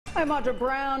I'm Audra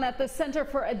Brown at the Center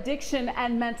for Addiction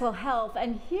and Mental Health,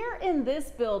 and here in this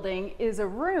building is a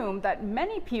room that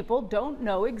many people don't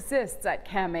know exists at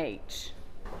CAMH.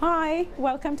 Hi,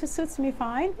 welcome to Suits Me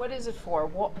Fine. What is it for?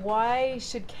 Why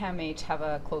should CAMH have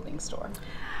a clothing store?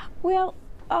 Well,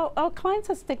 our clients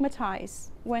are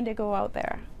stigmatized when they go out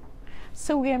there.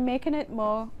 So we are making it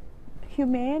more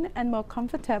humane and more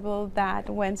comfortable that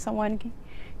when someone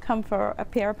come for a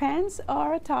pair of pants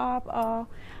or a top or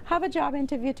have a job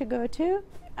interview to go to,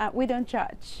 we don't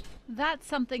judge. That's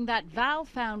something that Val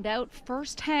found out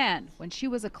firsthand when she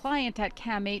was a client at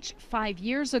CAMH 5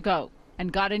 years ago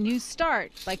and got a new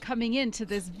start by coming into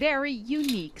this very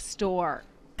unique store.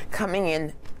 Coming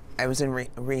in, I was in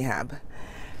rehab,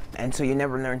 and so you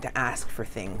never learn to ask for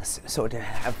things. So to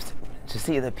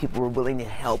see that people were willing to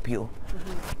help you,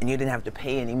 and you didn't have to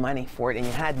pay any money for it, and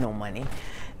you had no money,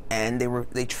 and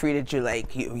they treated you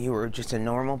like you were just a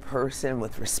normal person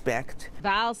with respect.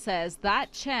 Val says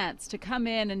that chance to come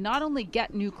in and not only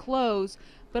get new clothes,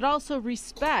 but also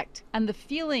respect and the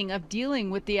feeling of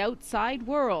dealing with the outside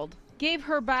world gave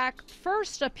her back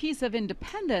first a piece of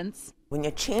independence. When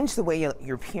you change the way you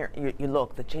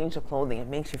look, the change of clothing, it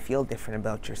makes you feel different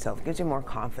about yourself. It gives you more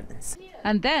confidence.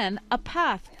 And then a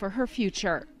path for her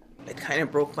future. It kind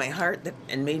of broke my heart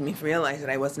and made me realize that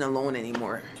I wasn't alone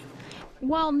anymore.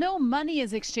 While no money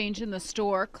is exchanged in the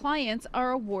store, clients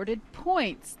are awarded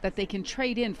points that they can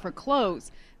trade in for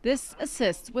clothes. This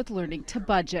assists with learning to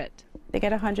budget. They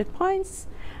get 100 points,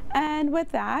 and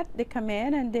with that, they come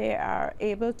in and they are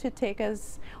able to take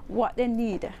us what they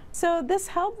need. So this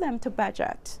helps them to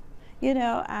budget, you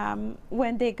know,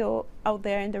 when they go out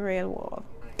there in the real world.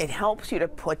 It helps you to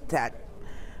put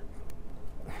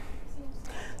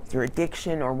your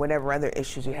addiction or whatever other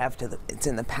issues you have it's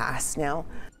in the past now.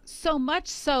 So much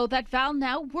so that Val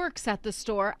now works at the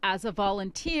store as a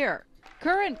volunteer.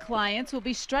 Current clients will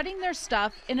be strutting their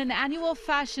stuff in an annual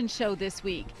fashion show this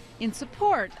week in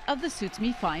support of the Suits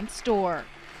Me Fine store.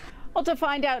 Well, to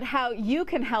find out how you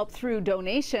can help through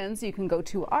donations, you can go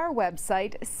to our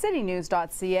website,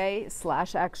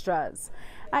 citynews.ca/extras.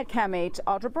 At CAMH,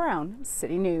 Audra Brown,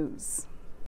 City News.